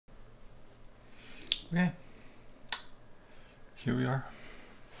Okay, here we are.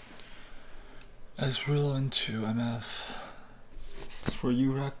 Ezreal into MF. This is for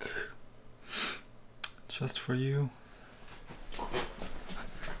you, Rek. Just for you.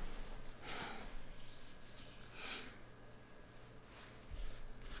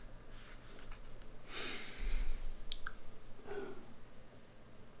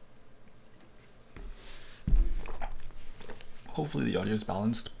 Hopefully the audio is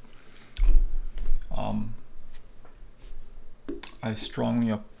balanced.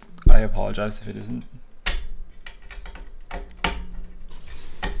 I apologize if it isn't.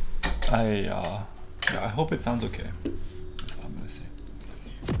 Yeah, I hope it sounds okay. That's all I'm gonna say.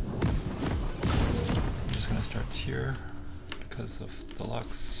 I'm just gonna start here because of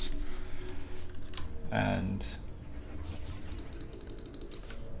Deluxe. And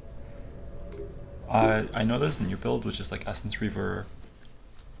I know there's a new build which is like Essence Reaver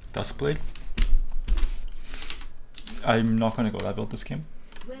Duskblade. I'm not gonna go that build this game.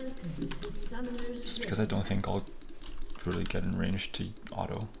 Just because I don't think I'll really get in range to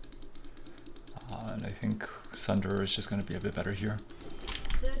auto. And I think Sunder is just going to be a bit better here.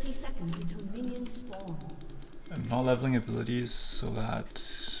 30 seconds until minions spawn. I'm not leveling abilities so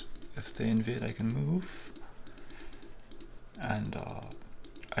that if they invade I can move. And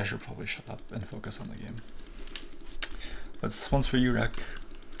I should probably shut up and focus on the game. But this one's for you, Rek.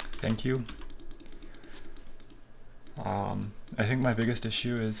 Thank you. I think my biggest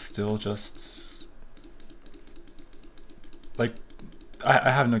issue is still just like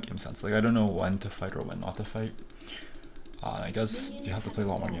I have no game sense. Like I don't know when to fight or when not to fight. I guess you have to play a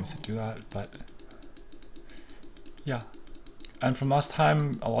lot more games to do that, but yeah. And from last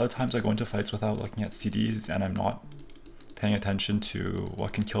time, a lot of times I go into fights without looking at CDs and I'm not paying attention to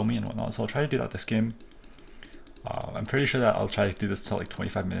what can kill me and whatnot, so I'll try to do that this game. I'm pretty sure that I'll try to do this till like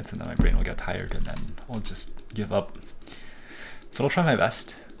 25 minutes and then my brain will get tired and then I'll just give up. But I'll try my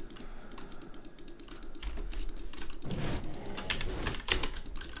best.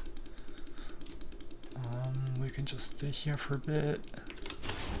 We can just stay here for a bit.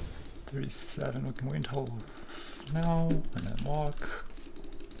 37, we can wait until now and then walk.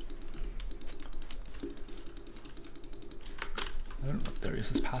 I don't know what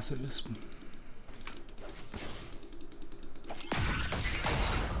Darius's passive is.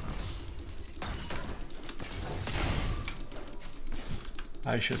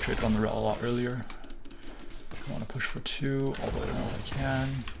 I should have traded on the rell a lot earlier. I want to push for 2, although I don't know if I can.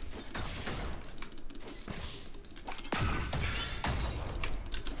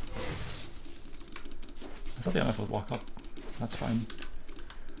 I thought the MF would walk up. That's fine.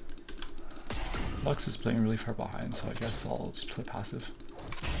 Lux is playing really far behind, so I guess I'll just play passive.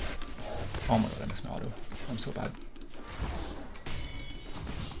 Oh my god, I missed my auto. I'm so bad.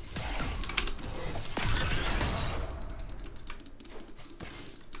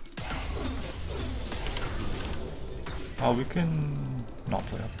 Oh, we can not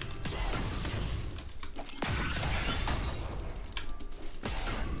play up.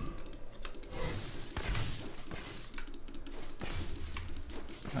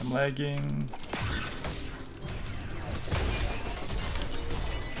 I'm lagging.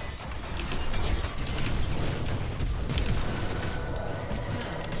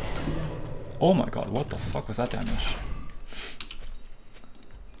 Oh my god, what the fuck was that damage?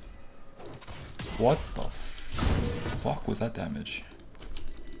 What the fuck was that damage?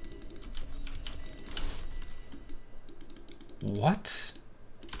 What?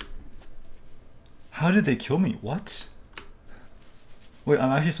 How did they kill me? What? Wait,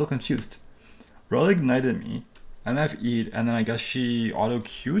 I'm actually so confused. Rell ignited me, MF E'd, and then I guess she auto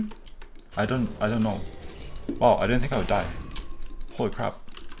queued? I don't know. Wow, I didn't think I would die. Holy crap.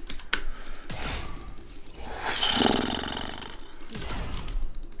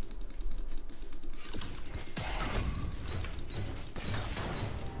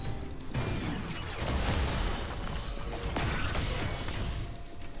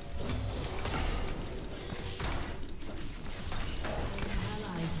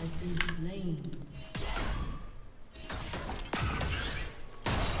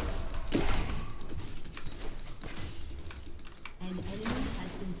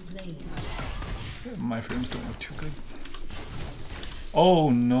 My frames don't look too good. Oh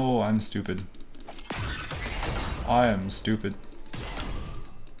no, I'm stupid. I am stupid.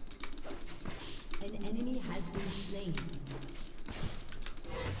 An enemy has been slain.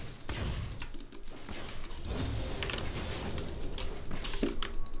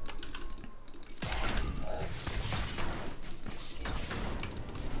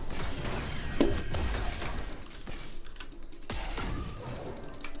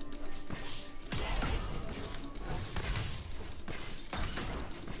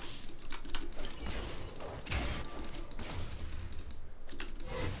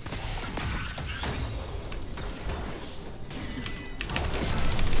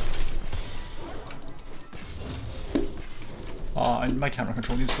 My camera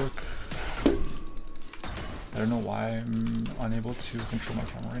control needs work. I don't know why I'm unable to control my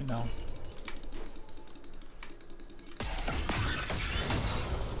camera right now.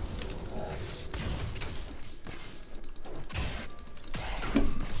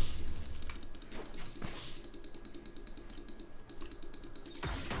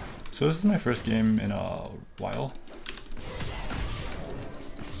 So this is my first game in a while.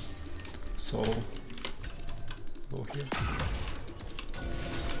 So go here.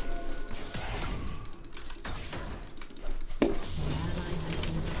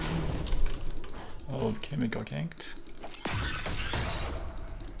 Okay, mid got ganked.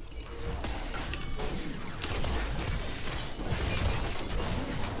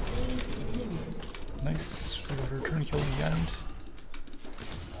 Nice, we got her turn kill in the end.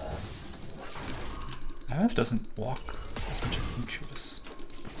 IMF doesn't walk as much as I think she does.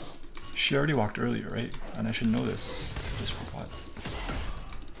 She already walked earlier, right? And I should know this, I just forgot.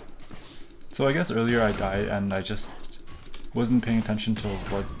 So I guess earlier I died and I just wasn't paying attention to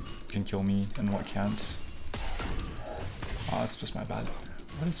what can kill me and what can't. It's just my bad.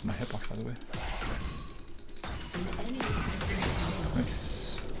 What is my hitbox, by the way?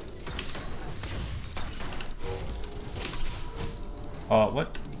 Nice.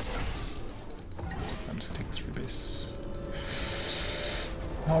 What? I'm just gonna take this free base.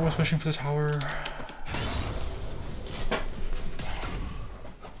 Oh, we're pushing for the tower.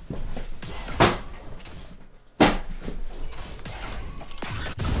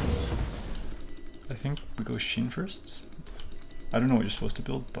 I think we go Sheen first. I don't know what you're supposed to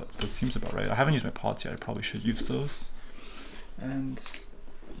build, but that seems about right. I haven't used my pots yet, I probably should use those. And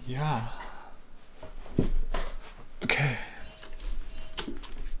yeah. Okay.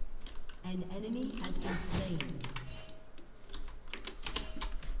 An enemy has been slain.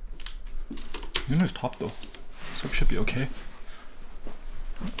 Yuna's top though, so it should be okay.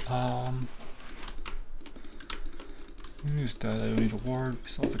 Yuna's dead, I don't need a ward, we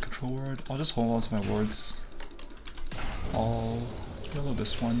still have the control ward. I'll just hold on to my wards. I'll yellow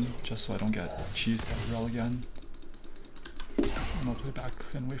this one just so I don't get cheesed at rell again. And I'll play back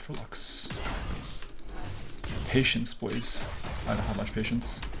and wait for Lux. Patience, boys. I don't have much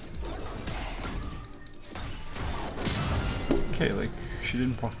patience. Okay, like, she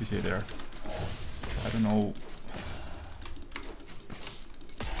didn't proc PK there. I don't know.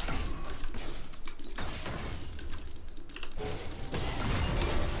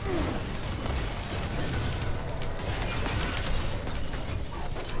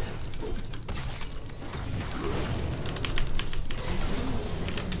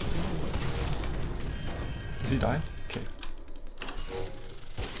 Did he die? Okay.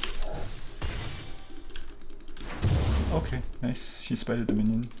 Okay, nice. He spited the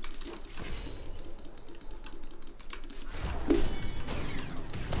minion.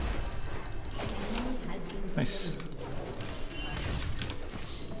 Nice.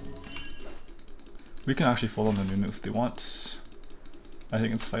 We can actually follow the Nunu if they want. I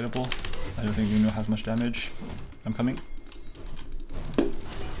think it's fightable. I don't think Nunu has much damage. I'm coming.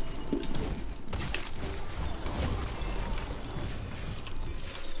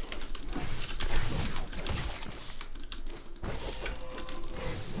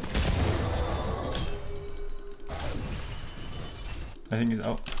 I think he's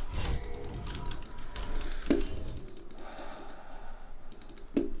out.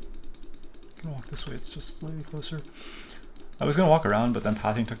 Gonna walk this way, it's just slightly closer. I was gonna walk around, but then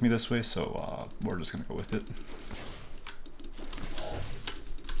pathing took me this way, so we're just gonna go with it.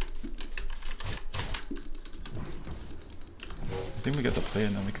 I think we get the play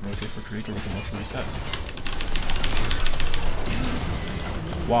and then we can rotate for creep or we can look for reset.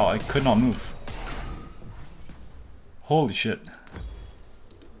 Wow, I could not move. Holy shit.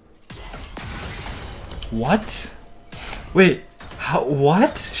 What? Wait, how,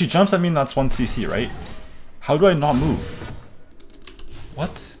 what? She jumps at me and that's 1 CC, right? How do I not move?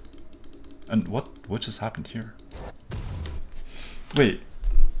 What? And what just happened here? Wait.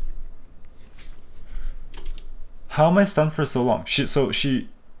 How am I stunned for so long? The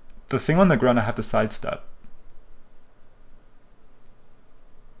thing on the ground I have to sidestep.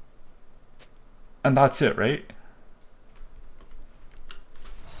 And that's it, right?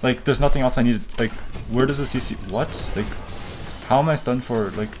 Like, there's nothing else I need. Like, where does the CC? What? Like, how am I stunned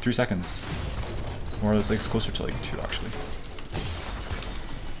for like 3 seconds? Or it's like closer to like 2 actually.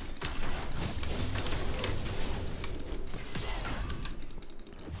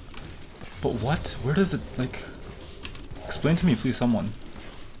 But what? Where does it like? Explain to me, please, someone.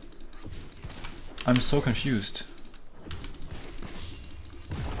 I'm so confused.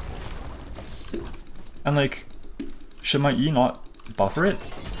 And like, Should my E not buffer it?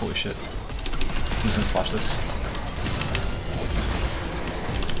 Holy shit. I'm just gonna flash this.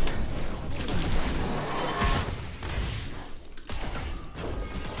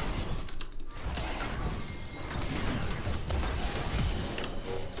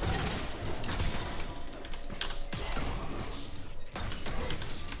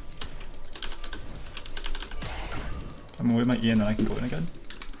 I'm gonna wait my E and then I can go in again.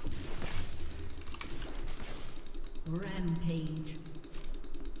 Rampage.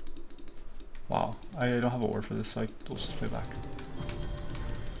 Wow, I don't have a ward for this, so I'll just play back.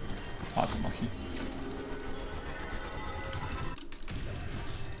 Ah, that's unlucky.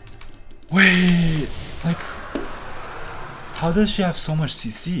 Wait, like, how does she have so much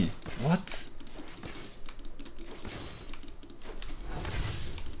CC? What?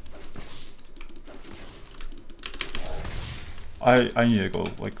 I need to go,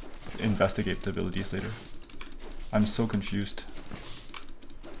 like, investigate the abilities later. I'm so confused.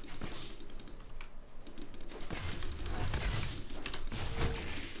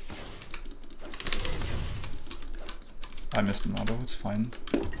 I missed an auto, it's fine.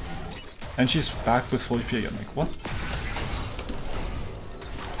 And she's back with full HP again, like what?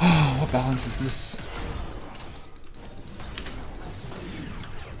 Oh, what balance is this?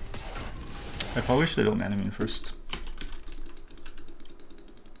 I probably should have done Animine first.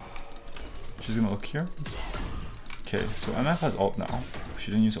 She's gonna look here. Okay, so MF has ult now.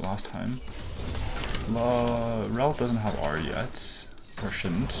 She didn't use it last time. Rell doesn't have R yet, or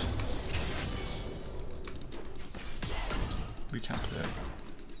shouldn't. We can't play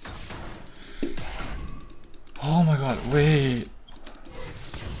it. Oh my god, wait!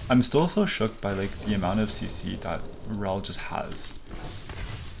 I'm still so shook by like the amount of CC that Rell just has.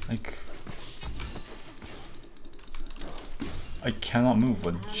 Like, I cannot move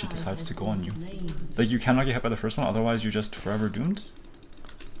when she decides to go on you. Like, you cannot get hit by the first one, otherwise you're just forever doomed.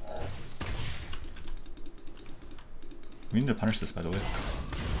 We need to punish this, by the way.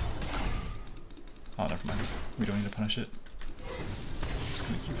 Oh, never mind. We don't need to punish it. Just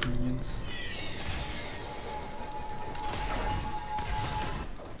gonna keep the minions.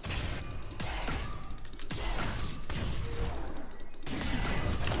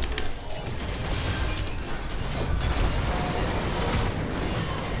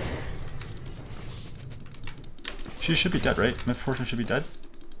 She should be dead, right? Mid-fortune should be dead.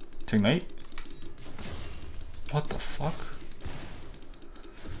 To ignite? What the fuck?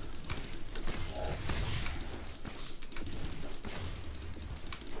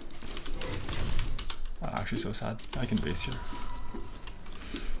 I'm actually so sad. I can base here.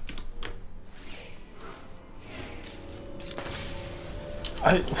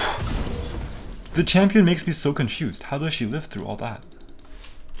 The champion makes me so confused. How does she live through all that?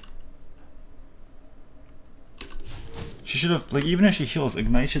 She should have, like, even if she heals,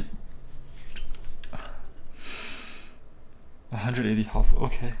 Ignite should... 180 health,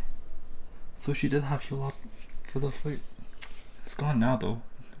 okay. So she did have heal up for the fight. It's gone now though.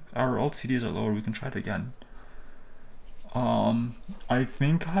 Our ult CDs are lower, we can try it again. I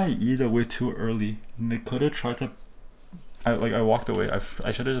think I E'd away too early. And they could have tried to... I walked away. I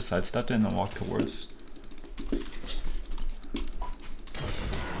should have just sidestepped it and then walked towards.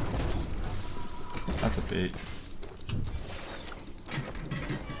 That's a bait.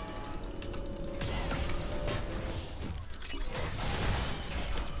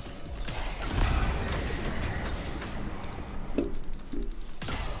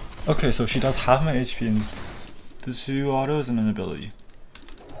 Okay, so she does half my HP and the 2 autos and an ability.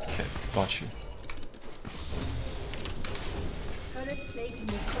 Okay, got you.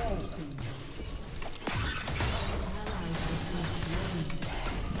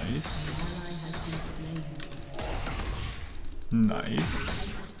 Nice. Nice.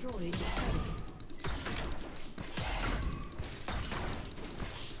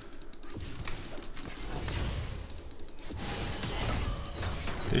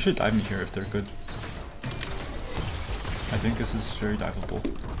 They should dive me here if they're good. I think this is very diveable.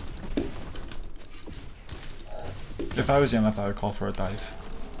 If I was MF, I would call for a dive.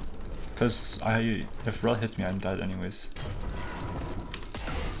 Because if Rell hits me, I'm dead anyways.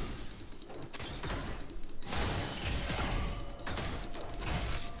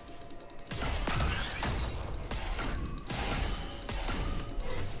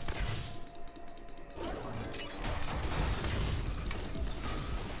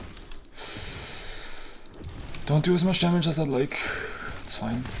 Don't do as much damage as I'd like. It's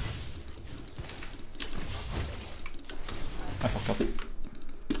fine. I fucked up.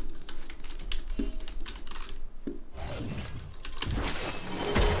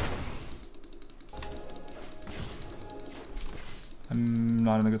 I'm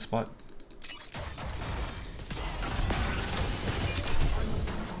not in a good spot.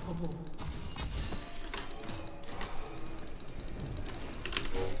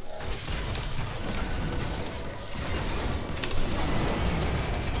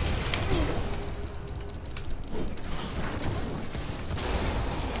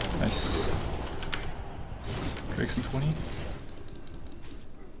 Nice. Drake's in 20.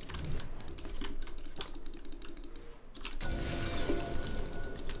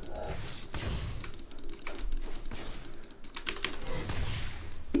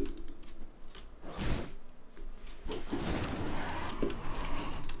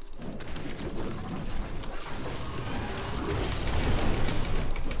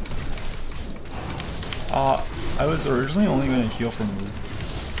 I was originally only going to heal for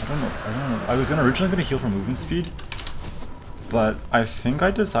move. I don't know. I was originally going to heal for movement speed, but I think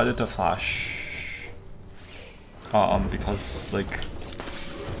I decided to flash. Because like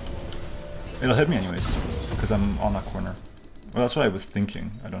it'll hit me anyways, because I'm on that corner. Well, that's what I was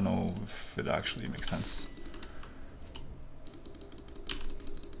thinking. I don't know if it actually makes sense.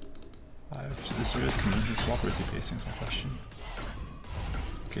 Should this serious community swap or is he basing? Is my question.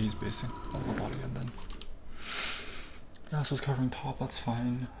 Okay, he's basing. I'll go bot again then. Yeah, so it's covering top, that's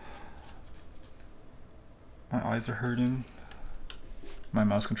fine. My eyes are hurting. My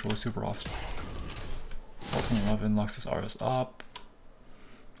mouse control is super off. Ultimate 11 locks his RS up.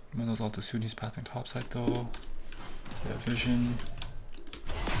 Windows Alta soon, he's pathing topside though. Yeah, vision.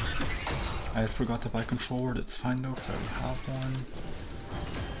 I forgot to buy control word, it's fine though because I already have one.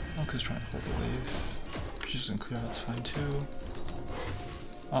 Elk trying to hold the wave. She's gonna clear, that's fine too.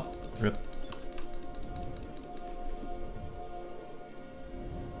 Oh, rip.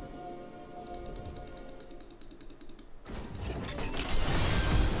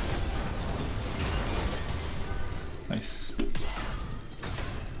 Nice.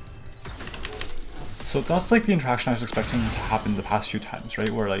 So that's like the interaction I was expecting to happen the past few times, right?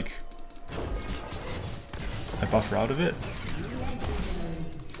 Where like I buffer out of it.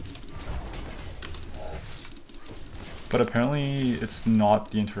 But apparently it's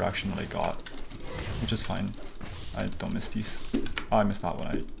not the interaction that I got, which is fine. I don't miss these. Oh, I missed that one,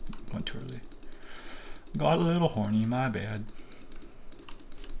 I went too early. Got a little horny, my bad.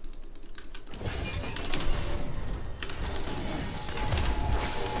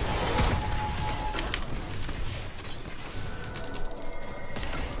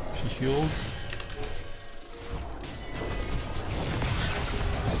 She heals.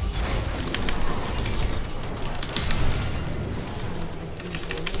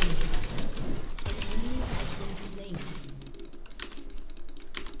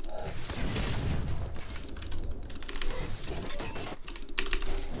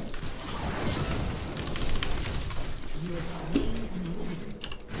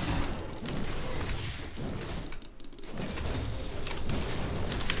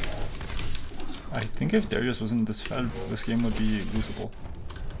 I think if Darius wasn't this fed, this game would be losable.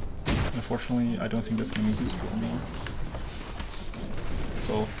 Unfortunately, I don't think this game is losable anymore.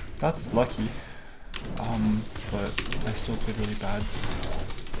 So that's lucky, but I still played really bad.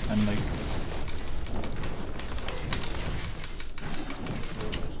 And like,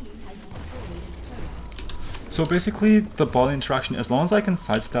 so basically the ball interaction, as long as I can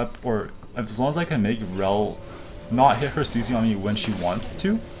sidestep or as long as I can make Rell not hit her CC on me when she wants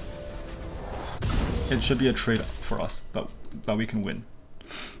to, it should be a trade for us that we can win,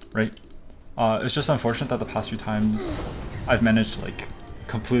 right? It's just unfortunate that the past few times I've managed to like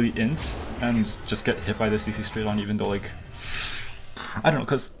completely int and just get hit by the CC straight on, even though like I don't know,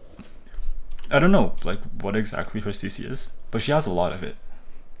 cause I don't know like what exactly her CC is, but she has a lot of it.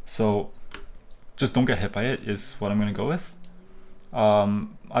 So just don't get hit by it is what I'm gonna go with.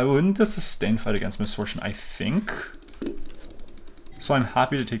 I wouldn't a sustained fight against Misfortune, I think. So I'm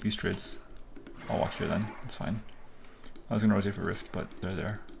happy to take these trades. I'll walk here then, it's fine. I was gonna rotate for Rift, but they're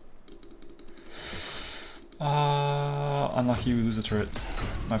there. Unlucky, we lose the turret.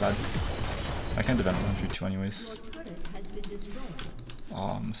 My bad. I can't defend 132 anyways.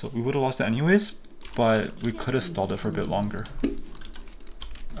 So we would have lost it anyways, but we could have stalled it for a bit longer.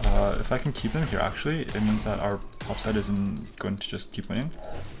 If I can keep them here actually, it means that our top side isn't going to just keep winning.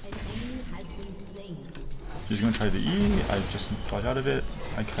 She's gonna try the E, I just dodge out of it,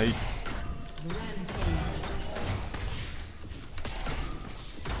 I kite.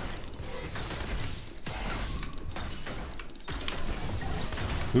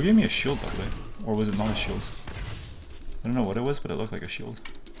 Who gave me a shield by the way? Or was it not a shield? I don't know what it was, but it looked like a shield.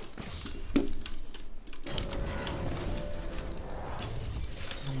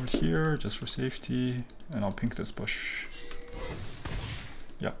 Over here, just for safety, and I'll pink this bush.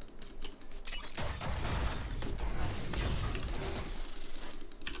 Yep.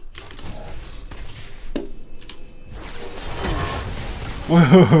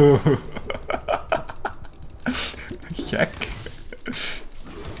 Whoa! Heck.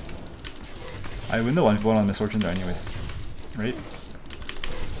 I win the 1v1 on Misfortune there anyways. Right?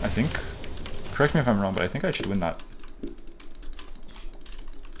 I think. Correct me if I'm wrong, but I think I should win that.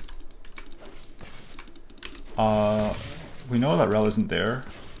 We know that rell isn't there.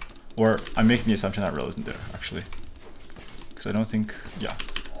 Or I'm making the assumption that rell isn't there, actually. Because I don't think, yeah.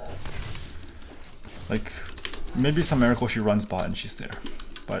 Like, maybe some miracle she runs bot and she's there.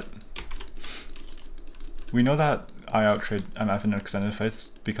 But we know that I outtrade MF in extended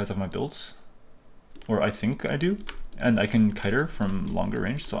fights because of my builds. Or I think I do. And I can kite her from longer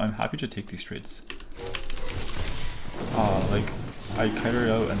range, so I'm happy to take these trades. Like, I kite her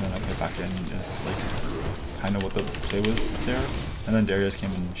out and then I kite back in is like kind of what the play was there. And then Darius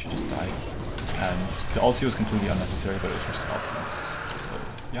came and she just died. And the ulti was completely unnecessary, but it was just offense. So,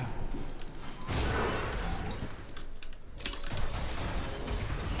 yeah.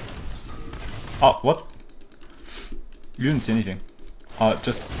 Oh, what? You didn't see anything.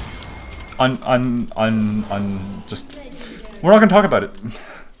 Just just we're not gonna talk about it.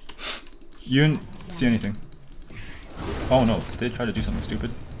 You didn't see anything. Oh no, did they try to do something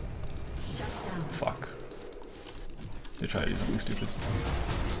stupid? Fuck. They tried to do something stupid.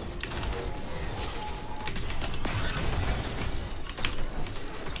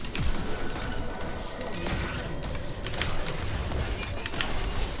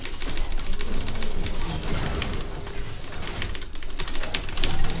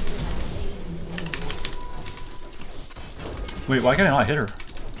 Wait, why can I not hit her?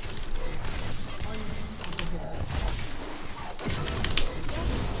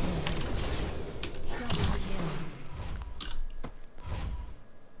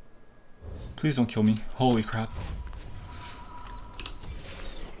 Please don't kill me. Holy crap.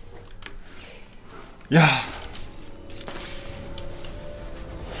 Yeah.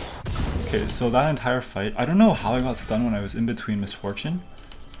 Okay, so that entire fight, I don't know how I got stunned when I was in between Misfortune,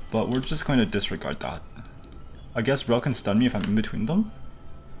 but we're just going to disregard that. I guess rell can stun me if I'm in between them.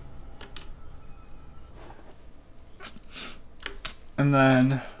 And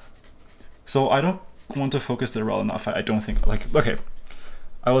then, so I don't want to focus the rell in that fight. I don't think, like, okay,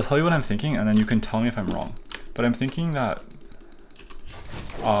 I will tell you what I'm thinking and then you can tell me if I'm wrong. But I'm thinking that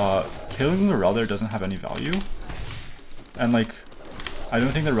killing the rell there doesn't have any value. And like, I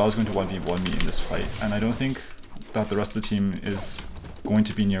don't think the rell is going to 1v1 me in this fight. And I don't think that the rest of the team is going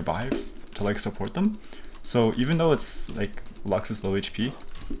to be nearby to like support them. So even though it's like Lux is low HP,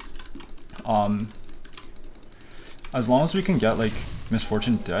 as long as we can get like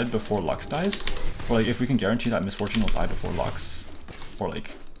Misfortune dead before Lux dies, or like if we can guarantee that Misfortune will die before Lux, or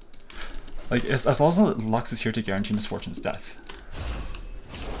like as long as Lux is here to guarantee Misfortune's death,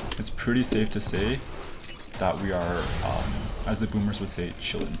 it's pretty safe to say that we are, as the boomers would say,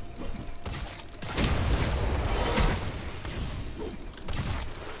 chillin'.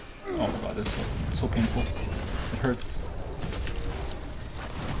 Oh my god, it's so painful. It hurts.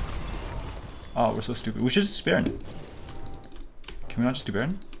 Oh, we're so stupid. We should just Baron. Can we not just do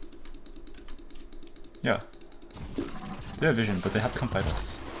Baron? Yeah. They have vision, but they have to come fight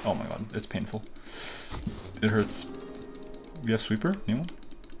us. Oh my god, it's painful. It hurts. We have Sweeper? Anyone?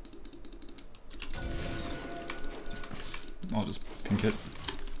 I'll just pink it.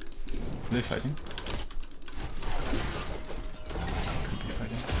 Are they fighting? Could be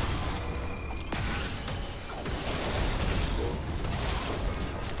fighting.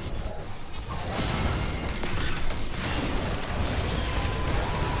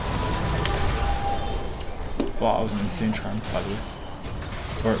 Wow, that was an insane charm, by the way.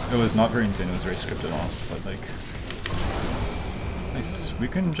 Or, it was not very insane, it was very scripted honest, but like... Nice. We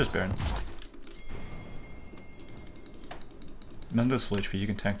can just Baron. Mendo's full HP, you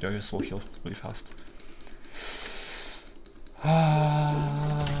can tank Darius full heal really fast.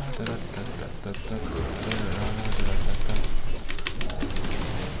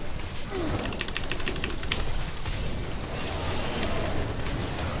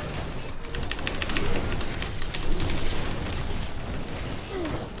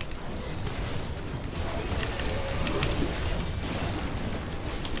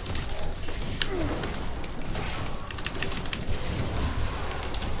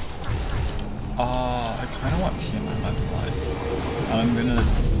 I kind of want TM, I might lie. I'm gonna...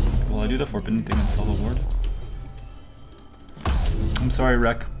 Will I do the forbidden thing and sell the ward? I'm sorry,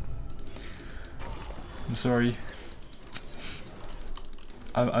 Rek. I'm sorry.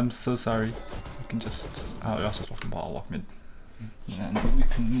 I'm so sorry. I can just... Yasuo's walking ball, I'll walk mid. And then we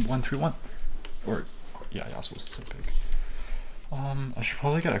can 1-3-1. Or, yeah, Yasuo's so big. I should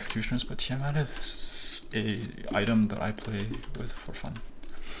probably get Executioners, but Tiamat is a item that I play with for fun.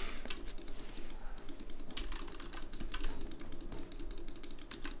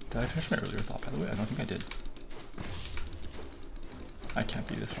 Did I finish my earlier thought, by the way? I don't think I did. I can't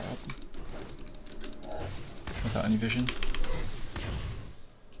be this far up without any vision.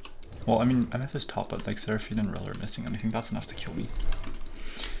 Well, I mean, MF is top, but like Seraphine and Rell are missing, and I think that's enough to kill me.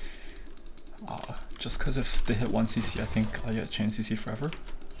 Just because if they hit 1 CC, I think I'll get chain CC forever.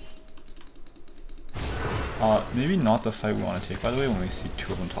 Maybe not the fight we want to take, by the way, when we see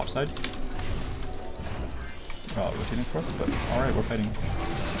 2 of them topside. Rotating for us, but alright, we're fighting.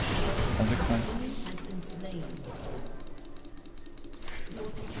 Sounds like fun.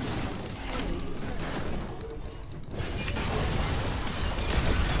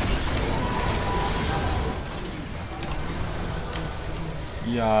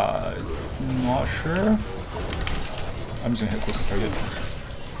 Yeah, not sure. I'm just gonna hit closest target.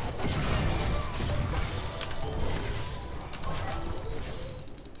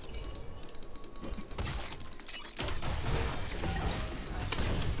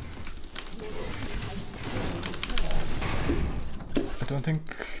 I don't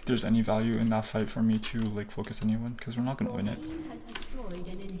think there's any value in that fight for me to like focus anyone because we're not gonna win it.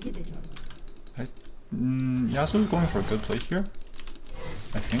 Yasuo's going for a good play here,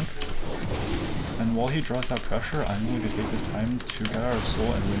 I think. And while he draws that pressure, I'm going to take this time to get our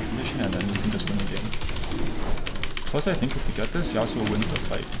soul and win condition, and then we can just win the game. Plus, I think if we get this, Yasuo wins the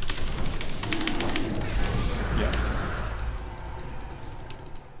fight. Yeah.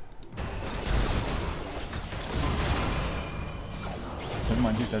 Never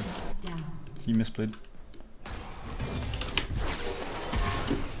mind, he's dead. He misplayed.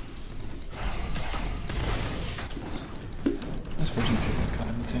 This fortune seeking is kind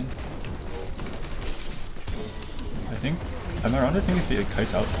of insane. I think. I'm around, I think if he like,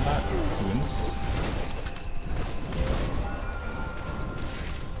 kites out from that, he wins.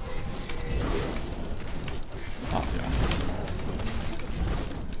 Ah, yeah.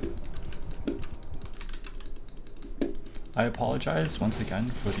 I apologize once again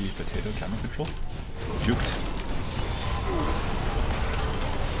for the potato camera control. Juked.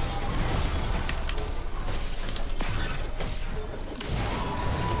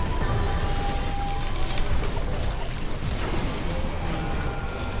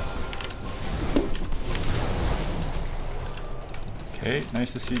 Okay,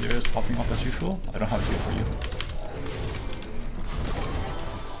 nice to see Darius popping off as usual. I don't have a heal for you.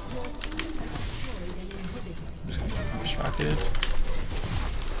 I'm just gonna keep him distracted.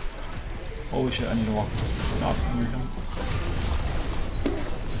 Holy shit, I need to walk not near him.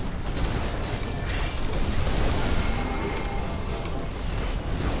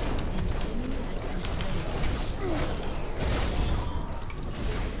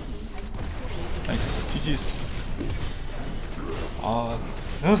 Nice, GG's.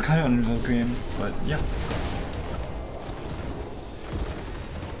 That was kind of an underdog game, but yeah.